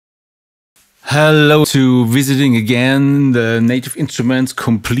Hello to visiting again the Native Instruments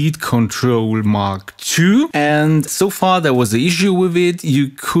Komplete Kontrol Mark II. And so far there was an issue with it.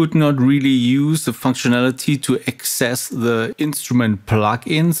 You could not really use the functionality to access the instrument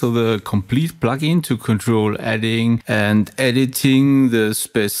plugin, so the Komplete plugin to control adding and editing the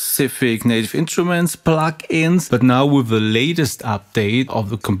specific Native Instruments plugins. But now with the latest update of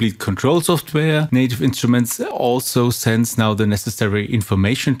the Komplete Kontrol software, Native Instruments also sends now the necessary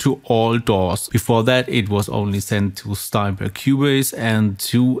information to all doors. Before that, it was only sent to Steinberg, Cubase and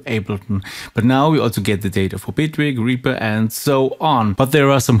to Ableton. But now we also get the data for Bitwig, Reaper and so on. But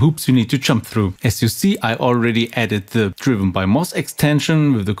there are some hoops you need to jump through. As you see, I already added the Driven by Moz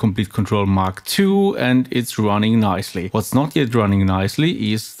extension with the Komplete Kontrol Mark II and it's running nicely. What's not yet running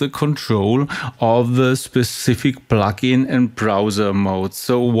nicely is the control of the specific plugin and browser mode.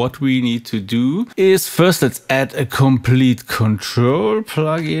 So what we need to do is first let's add a Komplete Kontrol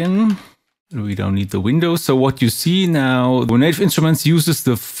plugin. We don't need the windows. So what you see now, Native Instruments uses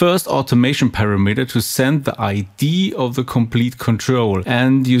the first automation parameter to send the ID of the Komplete Kontrol.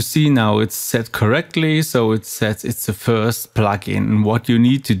 And you see now it's set correctly. So it says it's the first plugin. And what you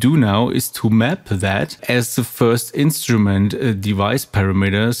need to do now is to map that as the first instrument device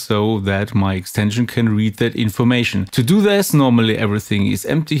parameter so that my extension can read that information. To do this, normally everything is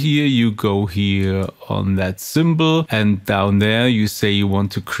empty here. You go here on that symbol and down there you say you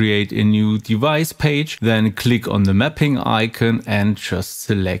want to create a new device page, then click on the mapping icon and just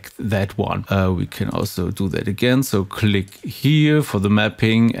select that one. We can also do that again, so click here for the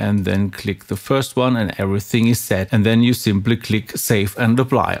mapping and then click the first one and everything is set, and then you simply click save and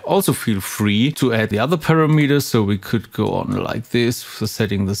apply. Also feel free to add the other parameters, so we could go on like this for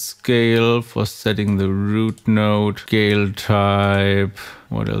setting the scale, for setting the root node, scale type.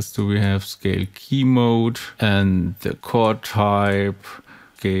 What else do we have? Scale key mode and the chord type,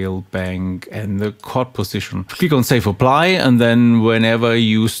 scale bank and the chord position. Click on save apply and then whenever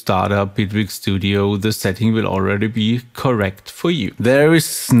you start up Bitwig Studio, the setting will already be correct for you. There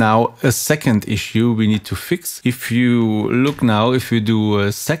is now a second issue we need to fix. If you look now, if you do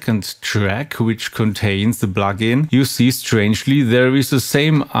a second track which contains the plugin, you see strangely there is the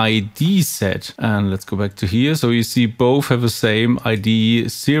same ID set. And let's go back to here. So you see both have the same ID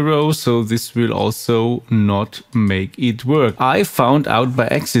 0. So this will also not make it work. I found out by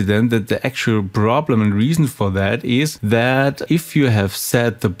accident that the actual problem and reason for that is that if you have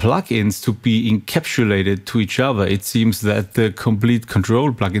set the plugins to be encapsulated to each other, it seems that the Komplete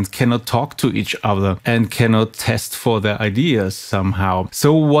Kontrol plugins cannot talk to each other and cannot test for their ideas somehow.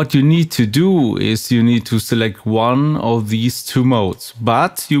 So what you need to do is you need to select one of these two modes,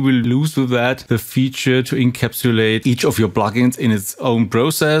 but you will lose with that the feature to encapsulate each of your plugins in its own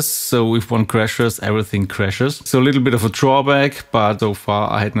process. So if one crashes, everything crashes. So a little bit of a drawback, but so far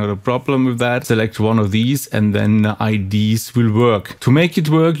I had not a problem with that. Select one of these and then IDs will work. To make it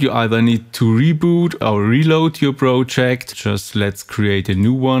work, you either need to reboot or reload your project. Just let's create a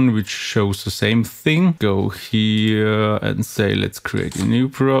new one which shows the same thing. Go here and say let's create a new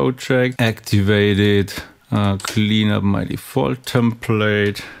project. Activate it. Clean up my default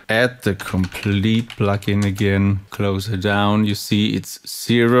template, add the Komplete plugin again, close it down. You see it's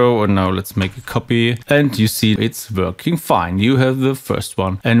 0 and now let's make a copy and you see it's working fine. You have the first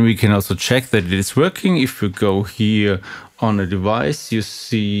one and we can also check that it is working. If you go here on a device, you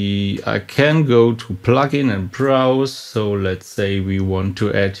see I can go to plugin and browse. So let's say we want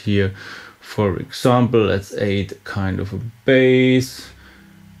to add here, for example, let's add kind of a bass.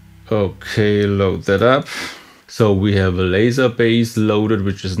 Okay, load that up. So we have a laser bass loaded,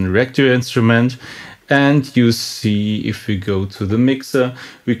 which is an Erector instrument. And you see, if we go to the mixer,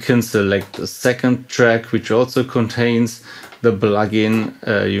 we can select the second track, which also contains the plugin.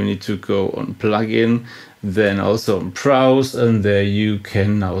 You need to go on plugin, then also on browse, and there you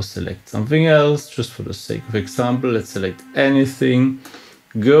can now select something else. Just for the sake of example, let's select anything,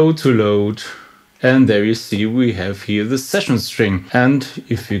 go to load. And there you see we have here the session string. And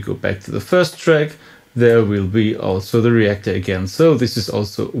if you go back to the first track, there will be also the reactor again. So this is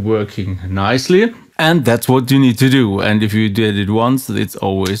also working nicely. And that's what you need to do. And if you did it once, it's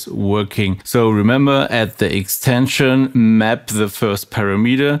always working. So remember, add the extension, map the first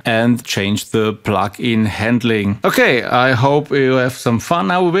parameter and change the plugin handling. Okay, I hope you have some fun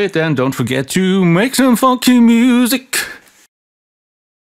now with it. And don't forget to make some funky music.